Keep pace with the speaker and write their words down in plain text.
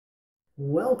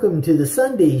Welcome to the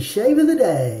Sunday Shave of the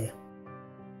Day.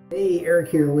 Hey, Eric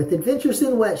here with Adventures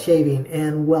in Wet Shaving,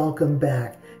 and welcome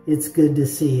back. It's good to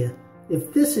see you.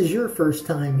 If this is your first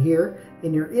time here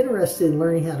and you're interested in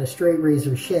learning how to straight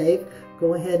razor shave,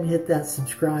 go ahead and hit that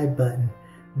subscribe button.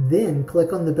 Then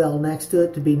click on the bell next to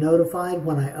it to be notified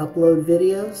when I upload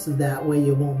videos. That way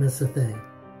you won't miss a thing.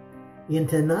 In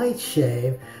tonight's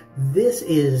shave, this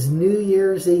is New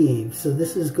Year's Eve. So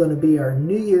this is going to be our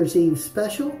New Year's Eve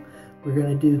special. We're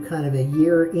going to do kind of a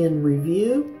year-end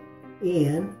review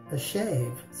and a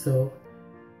shave. So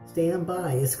stand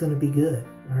by. It's going to be good.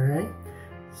 All right.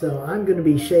 So I'm going to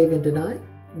be shaving tonight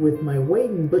with my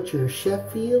Wade&Butcher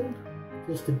Sheffield.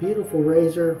 Just a beautiful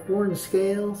razor, horn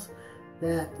scales.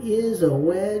 That is a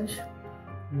wedge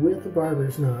with a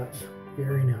barber's notch.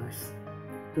 Very nice.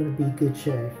 Going to be a good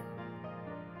shave.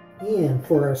 And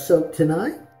for our soap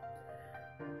tonight,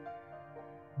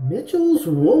 Mitchell's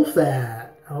Wool Fat.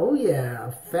 Oh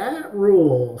yeah, fat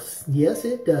rules. Yes,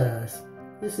 it does.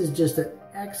 This is just an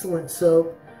excellent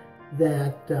soap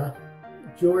that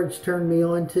George turned me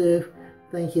on to.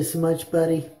 Thank you so much,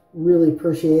 buddy. Really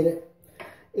appreciate it.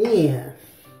 And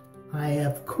I,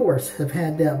 of course, have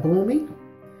had that blooming.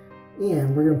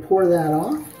 And we're going to pour that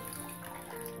off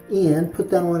and put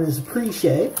that on as a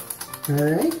pre-shave. All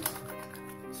right.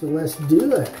 So let's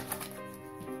do it.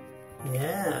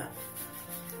 Yeah.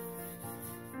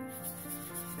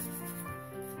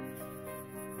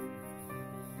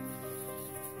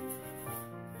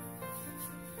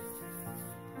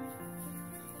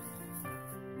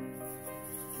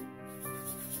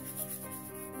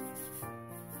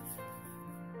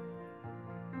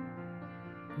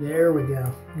 There we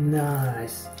go.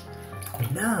 Nice.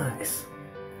 Nice.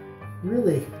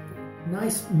 Really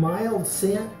nice mild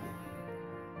scent.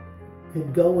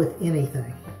 Could go with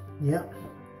anything. Yep.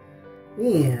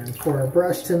 And for our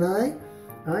brush tonight,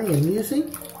 I am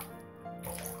using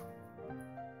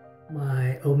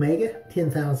my Omega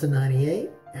 10098.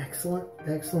 Excellent,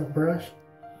 excellent brush.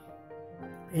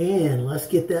 And let's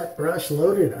get that brush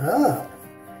loaded up.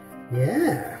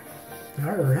 Yeah.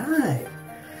 All right.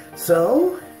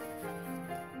 So,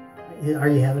 are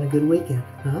you having a good weekend?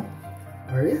 Huh?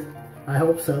 Are you? I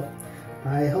hope so.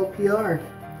 I hope you are.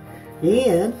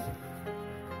 And,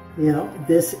 you know,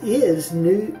 this is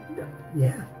New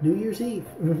Year's Eve.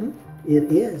 It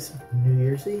is New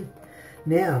Year's Eve.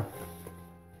 Now,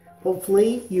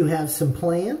 hopefully you have some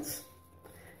plans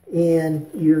and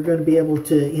you're going to be able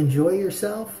to enjoy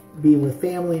yourself, be with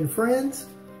family and friends,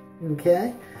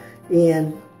 okay?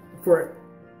 And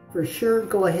for sure,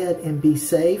 go ahead and be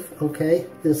safe, okay,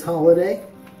 this holiday.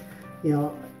 You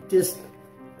know, just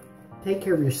take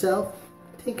care of yourself,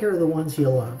 take care of the ones you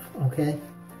love, okay?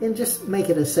 And just make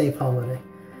it a safe holiday.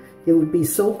 It would be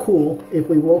so cool if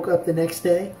we woke up the next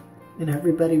day and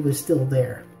everybody was still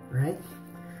there, right?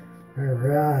 All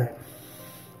right.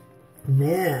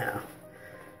 Now,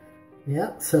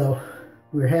 yeah, so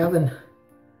we're having a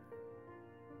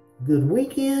good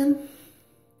weekend.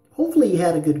 Hopefully you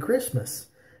had a good Christmas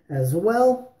as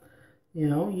well. You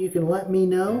know, you can let me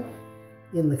know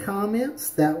in the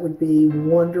comments. That would be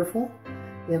wonderful.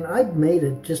 And I've made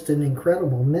it just an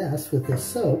incredible mess with this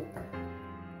soap.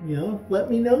 You know, let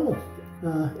me know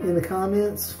in the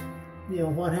comments, you know,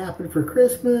 what happened for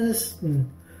Christmas. And,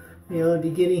 you know, did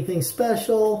you get anything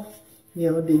special?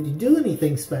 You know, did you do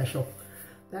anything special?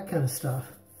 That kind of stuff.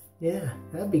 Yeah,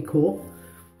 that'd be cool.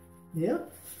 Yeah.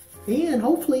 And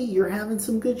hopefully you're having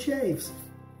some good shaves.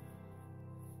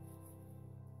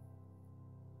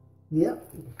 Yep.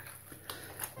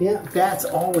 Yeah, that's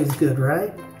always good,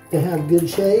 right? To have good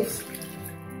shaves.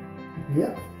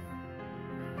 Yep.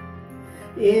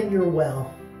 And you're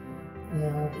well. You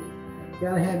know, you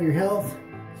gotta have your health.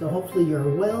 So hopefully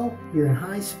you're well, you're in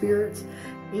high spirits,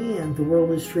 and the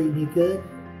world is treating you good.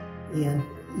 And,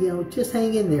 you know, just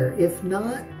hang in there. If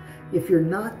not, if you're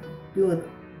not doing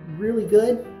really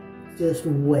good, just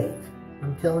wait.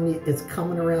 I'm telling you, it's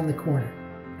coming around the corner.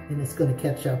 And it's going to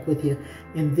catch up with you,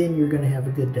 and then you're going to have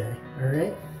a good day. All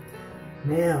right.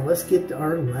 Now let's get to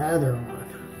our lather on.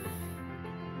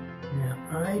 Now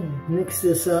I mix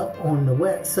this up on the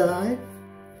wet side,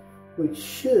 which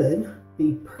should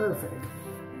be perfect.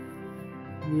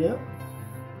 Yep.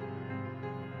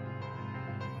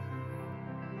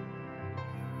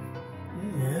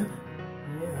 Yeah,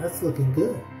 that's looking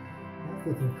good. That's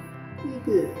looking pretty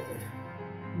good.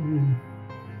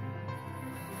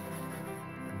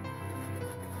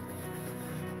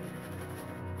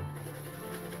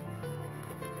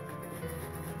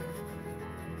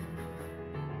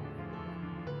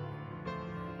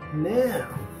 Now,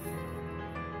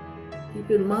 keep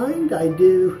in mind I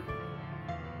do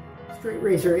Straight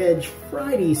Razor Edge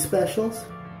Friday specials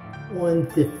on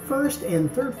the first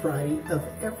and third Friday of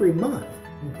every month,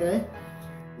 okay?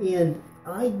 And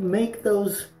I make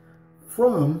those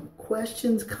from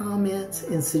questions, comments,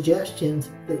 and suggestions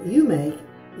that you make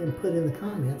and put in the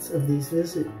comments of these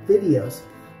videos.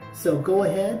 So go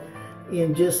ahead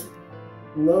and just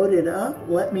load it up.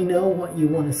 Let me know what you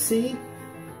want to see.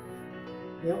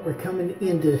 Yep, we're coming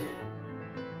into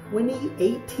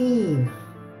 2018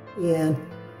 and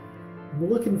I'm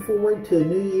looking forward to a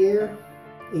new year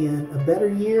and a better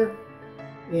year,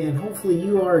 and hopefully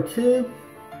you are too.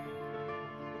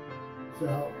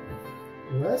 So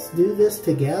let's do this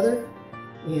together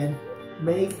and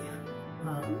make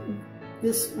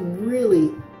this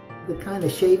really the kind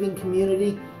of shaving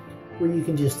community where you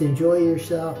can just enjoy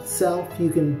yourself. You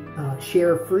can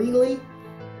share freely,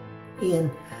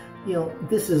 and you know,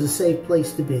 this is a safe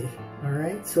place to be. All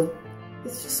right, so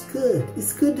it's just good.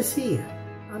 It's good to see you.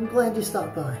 I'm glad you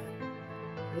stopped by.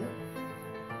 Yeah.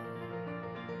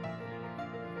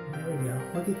 There we go.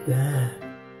 Look at that.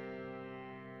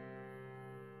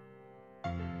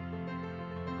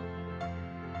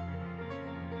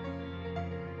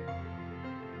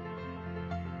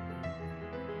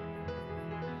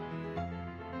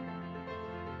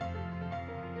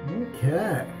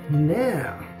 Okay,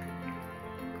 now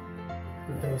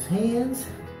put those hands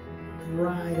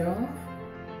right off.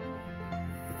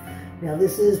 Now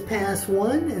this is pass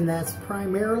one, and that's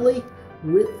primarily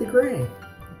with the gray.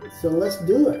 So let's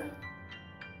do it.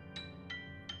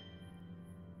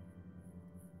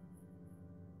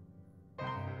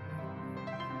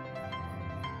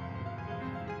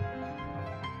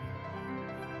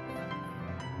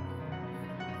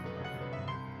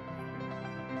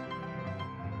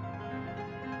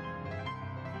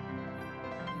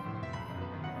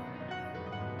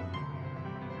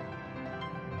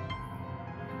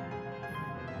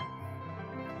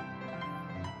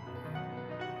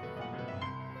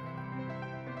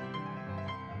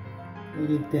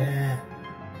 Look at that.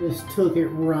 Just took it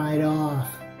right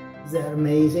off. Is that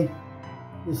amazing?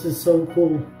 This is so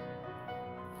cool.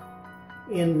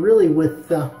 And really with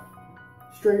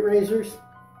straight razors,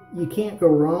 you can't go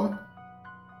wrong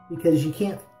because you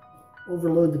can't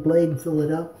overload the blade and fill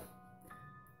it up.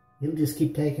 You'll just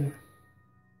keep taking it.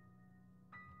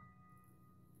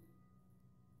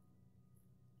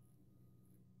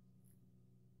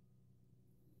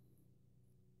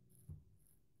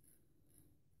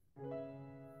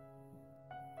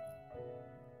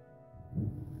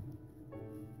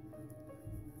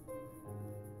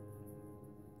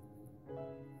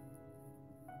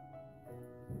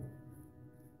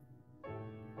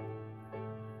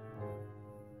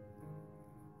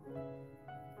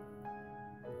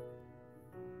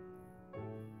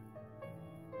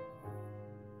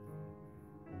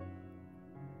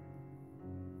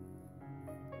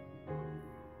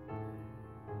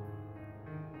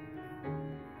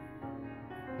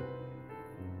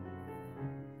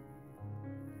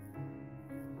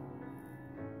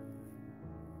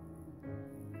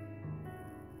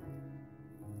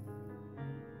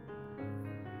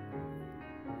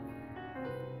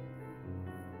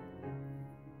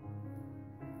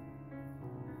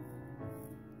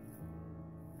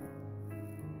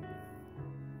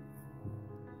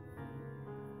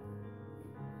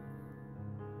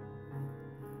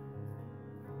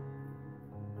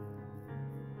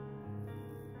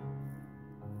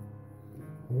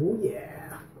 Oh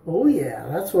yeah. Oh yeah,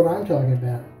 that's what I'm talking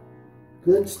about.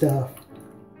 Good stuff.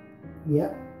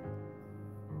 Yep.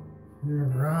 All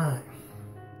right.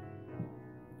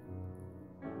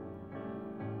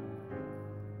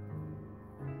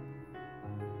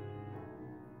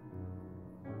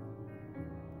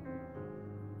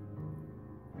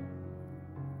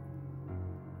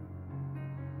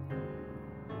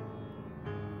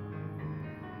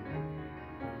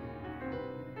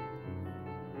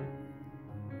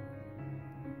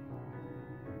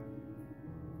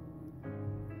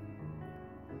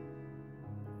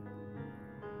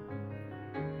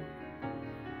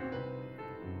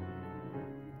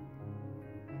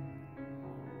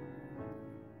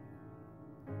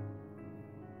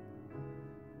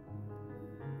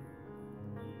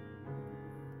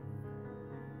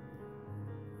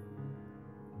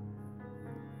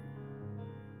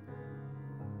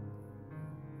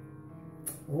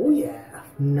 Oh yeah,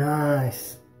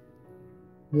 nice.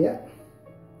 Yep.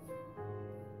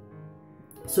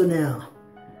 So now,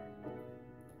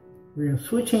 we're going to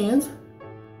switch hands,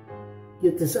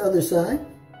 get this other side,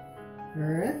 all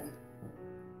right.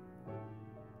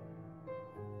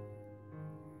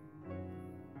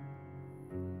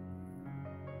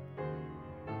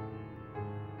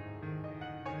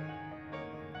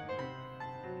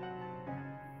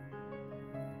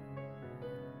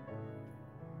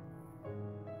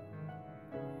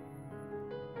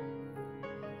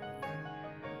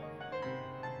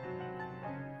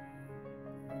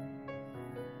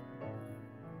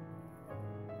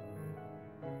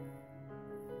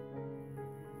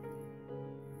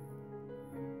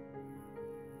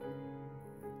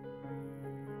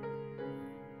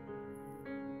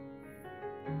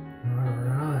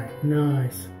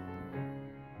 nice.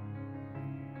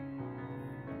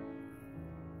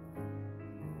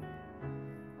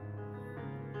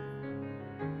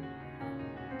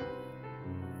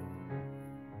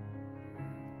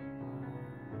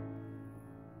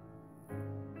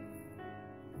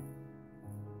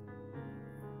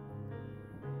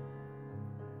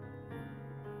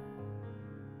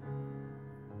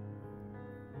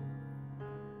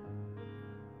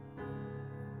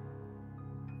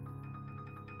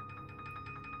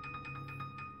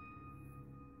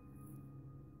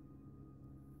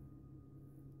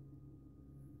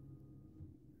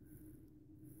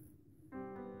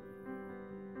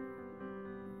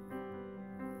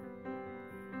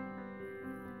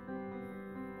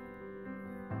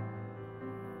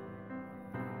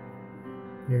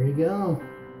 There you go.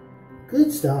 Good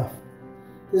stuff.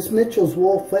 This Mitchell's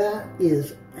Wool Fat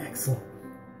is excellent.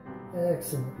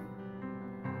 Excellent.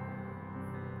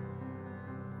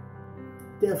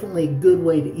 Definitely a good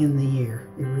way to end the year.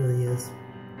 It really is.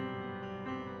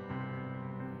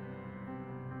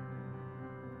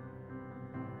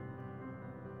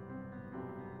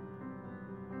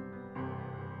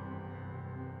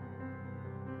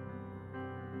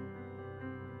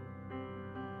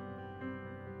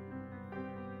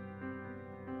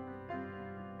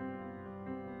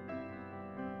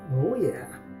 Oh yeah,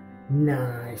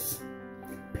 nice.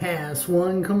 Pass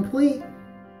one complete.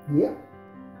 Yep.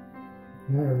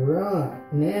 All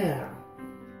right, now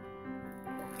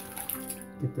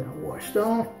get that washed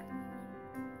off.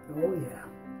 Oh yeah.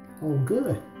 Oh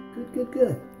good, good, good,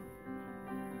 good.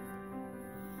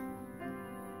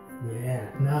 Yeah,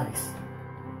 nice.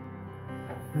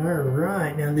 All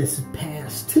right, now this is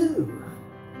pass two.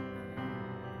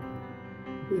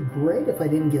 It'd be great if I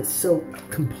didn't get soaked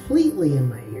completely in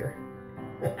my ear.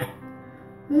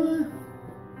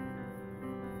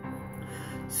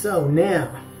 So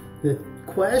now, the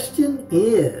question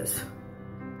is,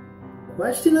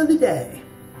 question of the day.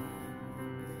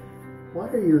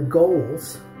 What are your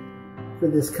goals for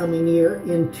this coming year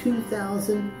in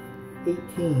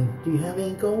 2018? Do you have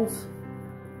any goals?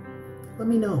 Let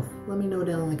me know. Let me know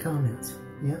down in the comments.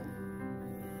 Yeah.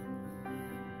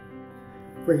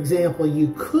 For example,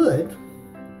 you could,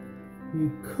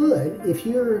 if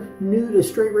you're new to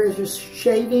straight razor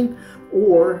shaving,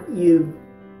 or you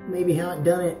maybe haven't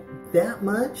done it that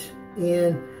much,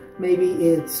 and maybe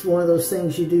it's one of those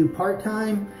things you do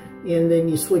part-time, and then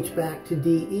you switch back to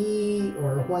DE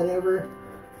or whatever,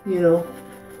 you know,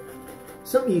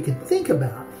 something you could think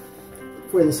about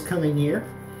for this coming year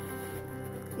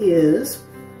is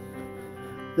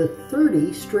the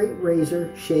 30 straight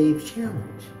razor shave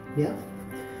challenge. Yeah.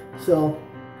 So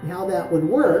how that would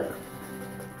work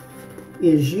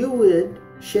is you would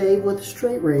shave with a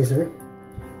straight razor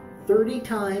 30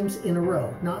 times in a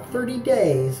row. Not 30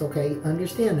 days, okay?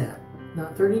 Understand that.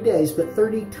 Not 30 days, but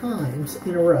 30 times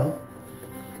in a row.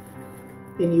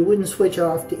 And you wouldn't switch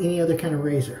off to any other kind of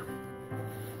razor.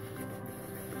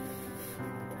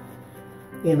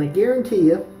 And I guarantee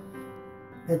you,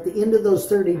 at the end of those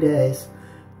 30 days,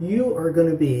 you are going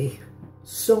to be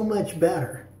so much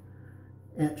better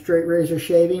at straight razor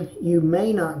shaving. You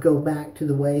may not go back to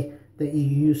the way that you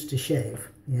used to shave.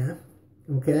 Yeah.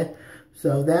 Okay.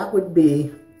 So that would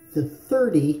be the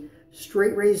 30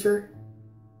 straight razor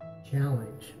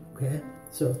challenge. Okay.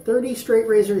 So 30 straight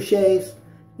razor shaves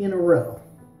in a row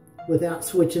without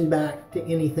switching back to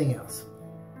anything else.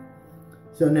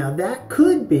 So now that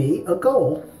could be a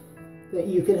goal that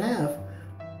you could have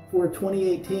for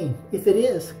 2018. If it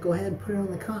is, go ahead and put it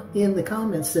in the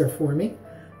comments there for me.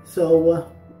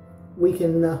 So we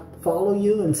can follow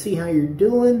you and see how you're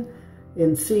doing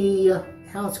and see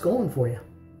how it's going for you.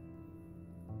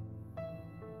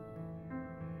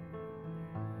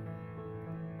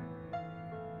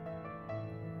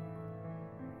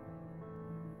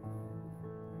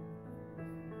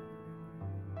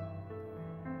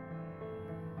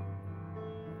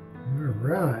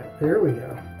 All right, there we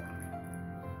go.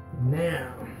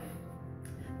 Now,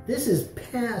 this is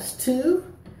pass two,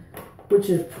 which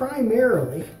is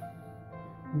primarily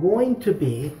going to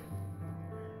be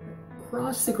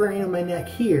across the grain on my neck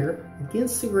here,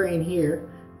 against the grain here,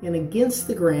 and against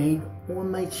the grain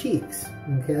on my cheeks,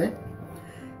 okay?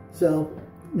 So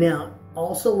now,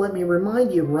 also let me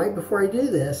remind you right before I do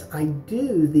this, I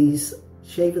do these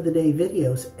Shave of the Day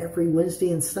videos every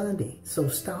Wednesday and Sunday. So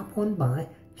stop on by,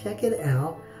 check it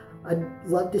out. I'd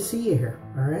love to see you here,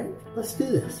 all right? Let's do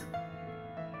this.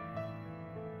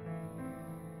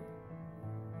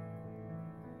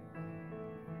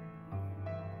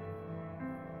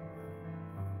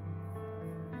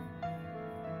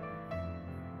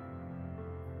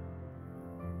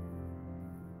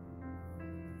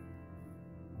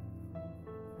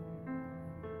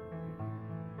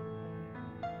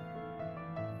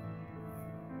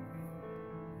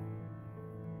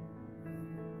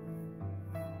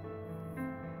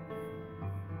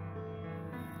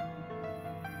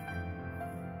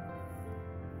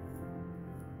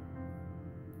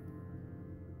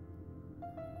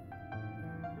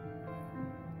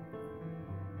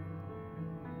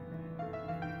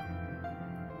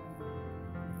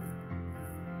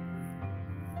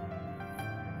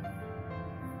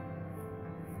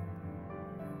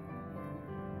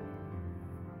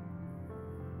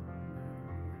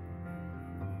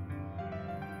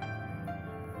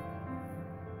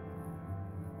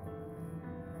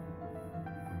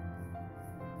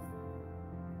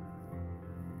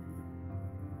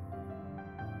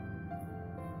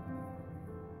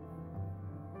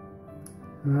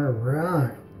 All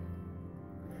right.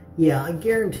 Yeah, I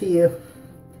guarantee you,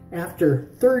 after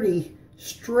 30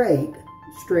 straight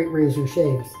razor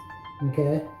shaves,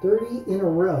 okay, 30 in a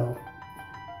row,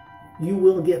 you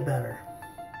will get better.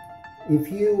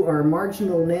 If you are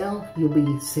marginal now, you'll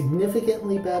be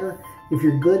significantly better. If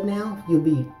you're good now, you'll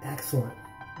be excellent.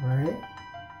 All right.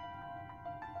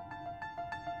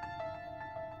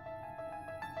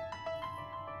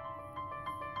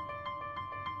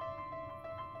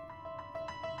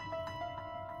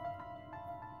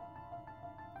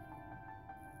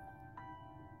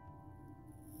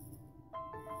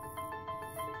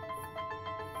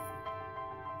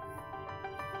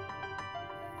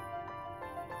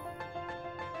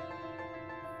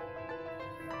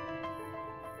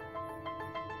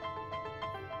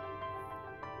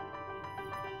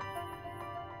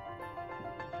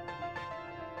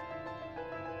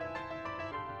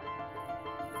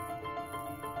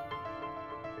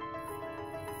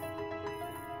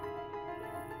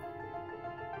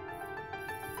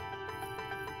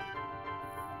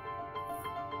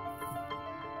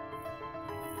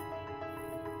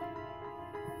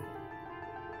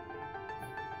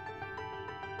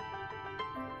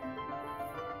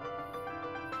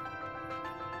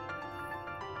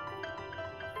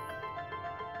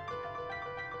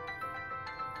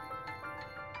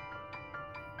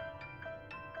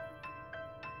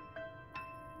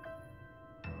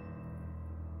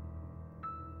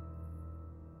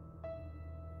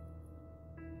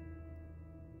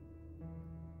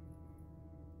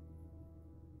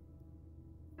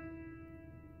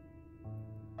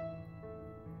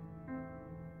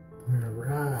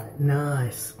 Alright,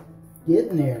 nice.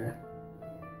 Getting there.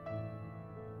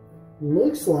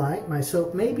 Looks like my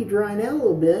soap may be drying out a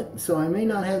little bit, so I may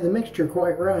not have the mixture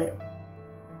quite right.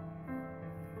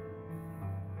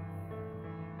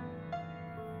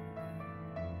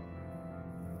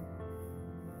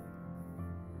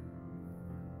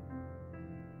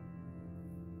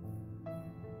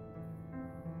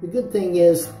 The good thing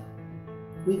is,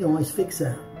 we can always fix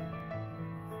that.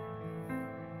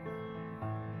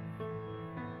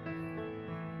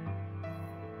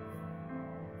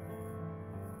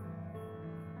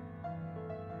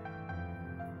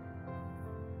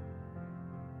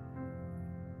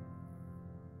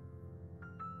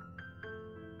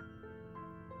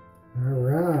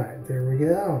 Alright, there we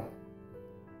go.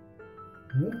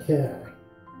 Okay,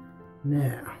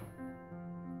 now.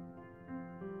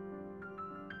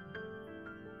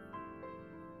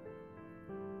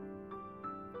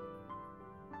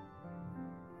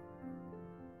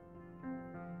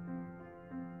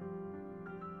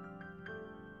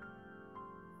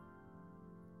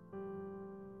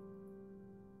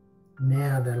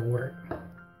 Now that'll work.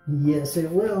 Yes,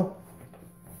 it will.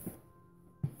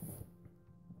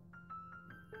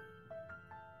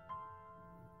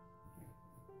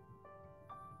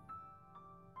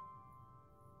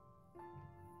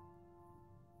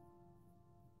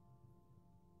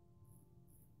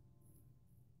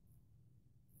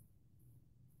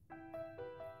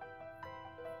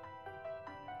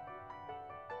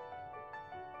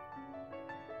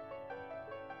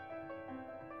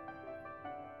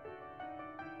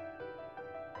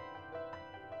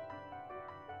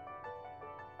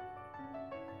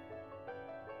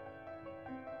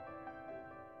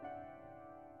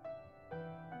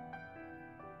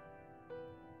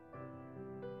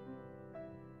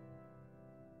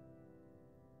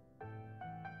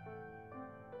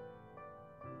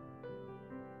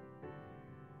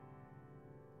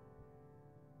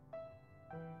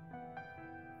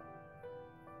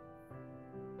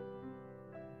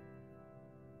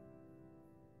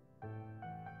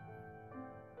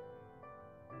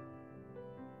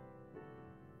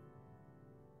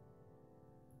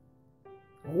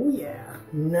 Oh yeah,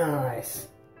 nice.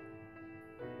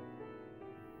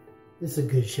 This is a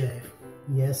good shave.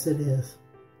 Yes, it is.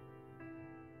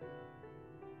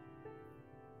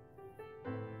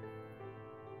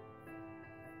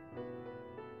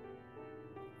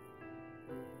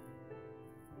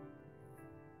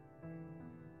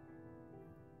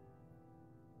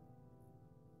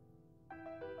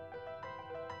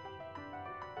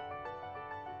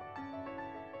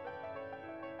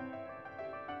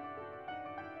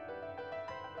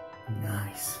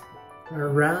 Nice. All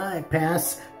right,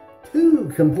 pass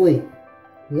 2 complete.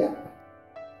 Yep.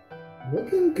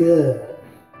 Looking good.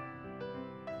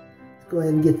 Let's go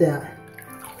ahead and get that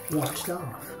washed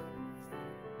off.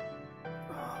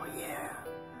 Oh, yeah.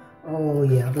 Oh,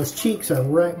 yeah. Those cheeks are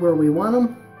right where we want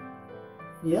them.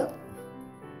 Yep.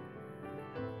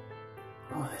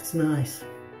 Oh, that's nice.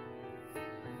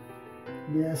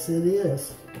 Yes, it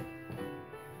is.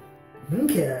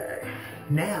 Okay,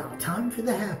 now time for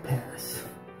the half pass.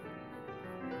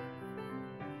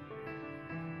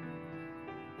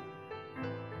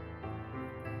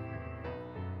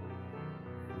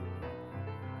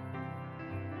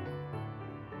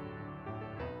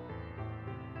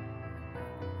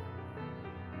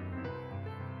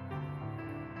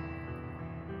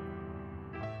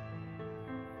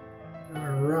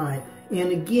 All right,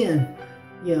 and again,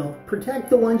 you know, protect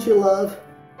the ones you love.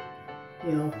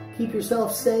 You know, keep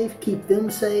yourself safe, keep them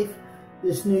safe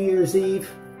this New Year's Eve,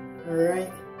 all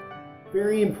right?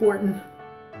 Very important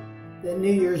that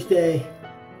New Year's Day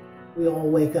we all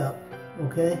wake up,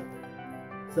 okay?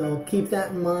 So keep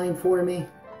that in mind for me.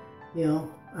 You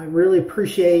know, I really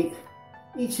appreciate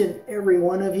each and every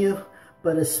one of you,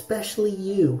 but especially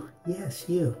you. Yes,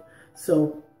 you.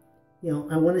 So, you know,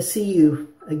 I want to see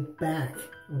you back,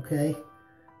 okay?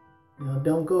 You know,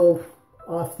 don't go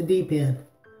off the deep end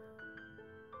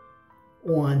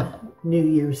on New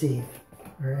Year's Eve,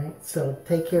 all right? So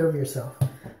take care of yourself.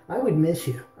 I would miss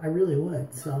you. I really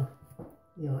would. So,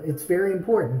 you know, it's very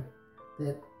important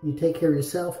that you take care of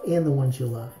yourself and the ones you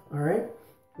love, all right?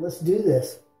 Let's do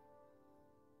this.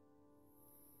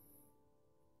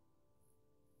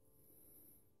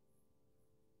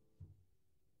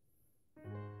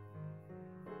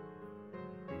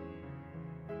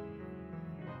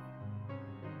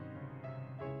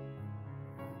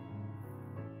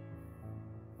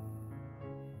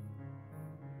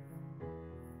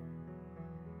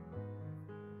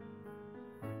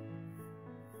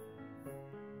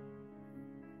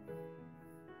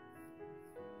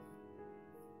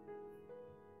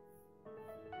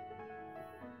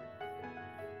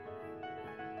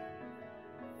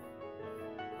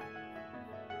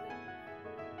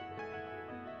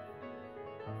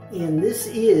 And this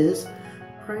is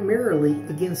primarily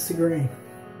against the grain.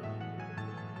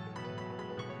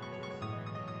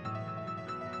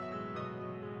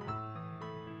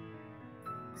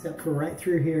 Except for right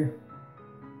through here.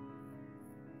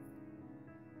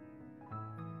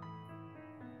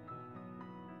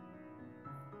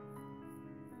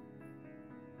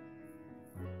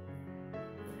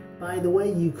 By the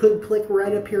way, you could click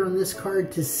right up here on this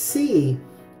card to see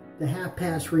the half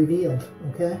pass revealed,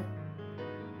 okay?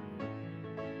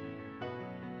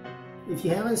 If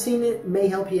you haven't seen it, it may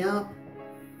help you out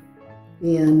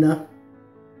and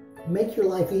make your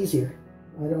life easier.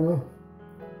 I don't know.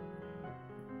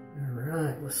 All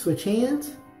right, let's switch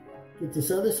hands. Get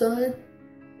this other side.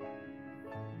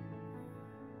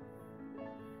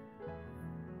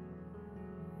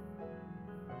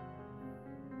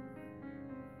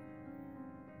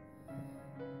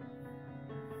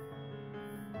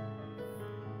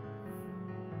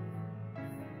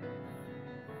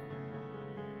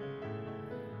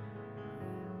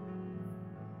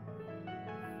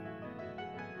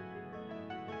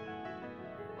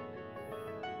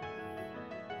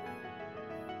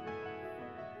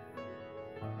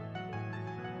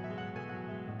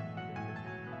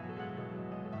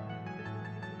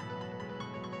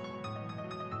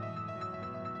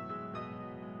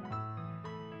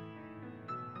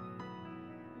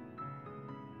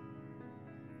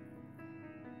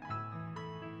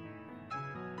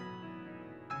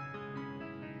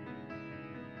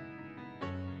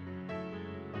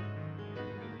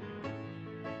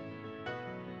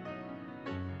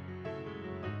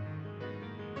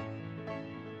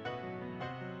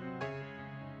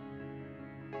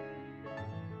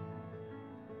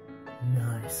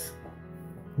 Nice.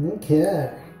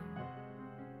 Okay.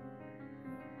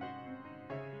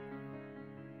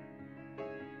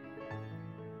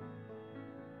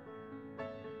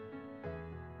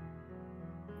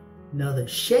 Another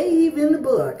shave in the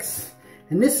books.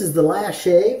 And this is the last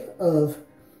shave of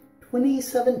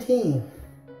 2017.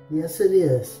 Yes, it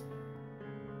is.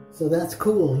 So that's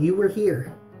cool. You were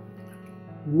here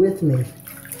with me.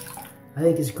 I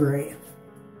think it's great.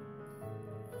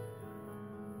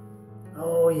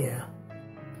 Oh, yeah.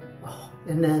 Oh,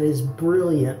 and that is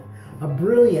brilliant. A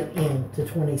brilliant end to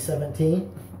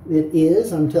 2017. It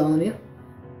is, I'm telling you.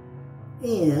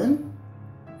 And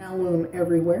Aloe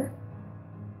everywhere.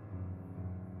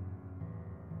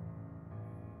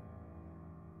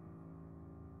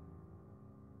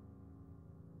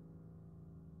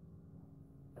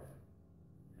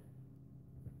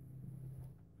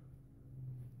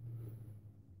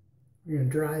 We're going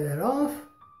to dry that off.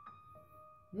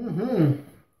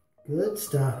 Good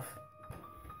stuff.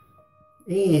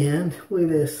 And look at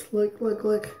this. Look, look,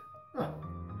 look. Oh,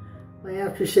 my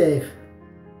aftershave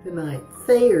tonight.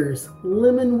 Thayers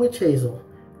Lemon Witch Hazel.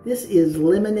 This is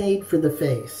lemonade for the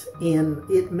face. And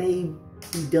it may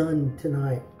be done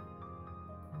tonight.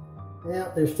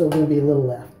 Yeah, there's still going to be a little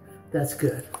left. That's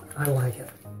good. I like it.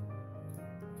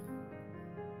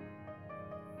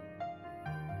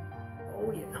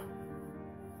 Oh, yeah.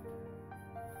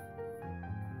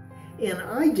 And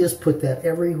I just put that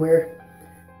everywhere.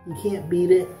 You can't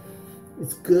beat it.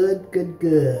 It's good, good,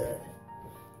 good.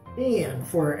 And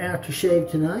for our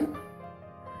aftershave tonight,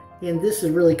 and this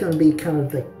is really going to be kind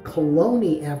of the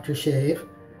Cologne aftershave,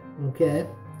 okay?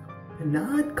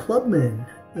 Pinaud Clubman.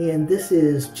 And this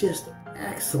is just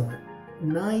excellent.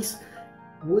 Nice,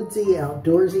 woodsy,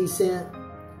 outdoorsy scent.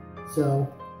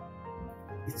 So,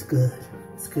 it's good.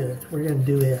 It's good. We're going to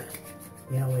do it.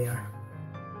 Yeah, we are.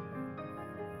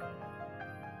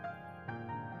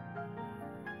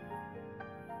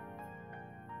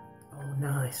 Oh,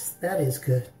 nice. That is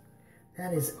good.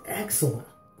 That is excellent.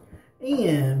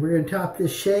 And we're going to top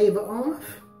this shave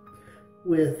off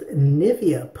with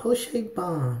Nivea Post-Shave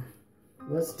Balm.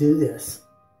 Let's do this.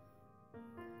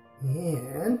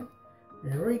 And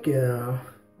there we go.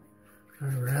 All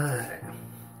right.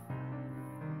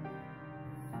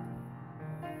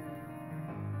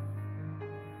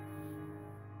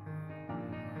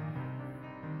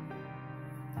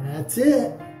 That's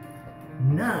it.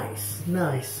 Nice,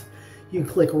 nice. You can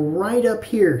click right up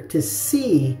here to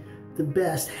see the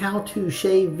best how-to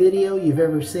shave video you've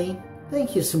ever seen.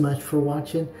 Thank you so much for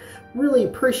watching. Really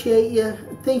appreciate you.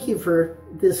 Thank you for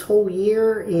this whole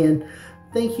year, and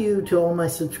thank you to all my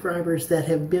subscribers that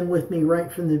have been with me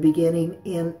right from the beginning,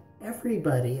 and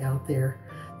everybody out there.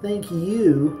 Thank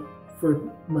you for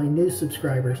my new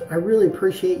subscribers. I really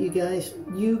appreciate you guys.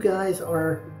 You guys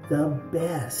are the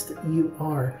best. You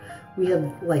are. We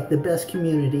have like the best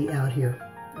community out here.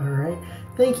 All right.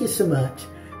 Thank you so much.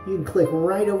 You can click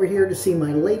right over here to see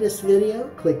my latest video.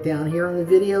 Click down here on the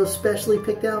video specially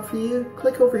picked out for you.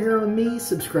 Click over here on me,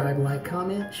 subscribe, like,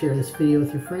 comment, share this video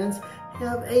with your friends.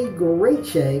 Have a great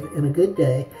shave and a good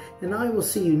day, and I will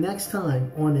see you next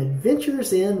time on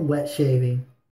Adventures in Wet Shaving.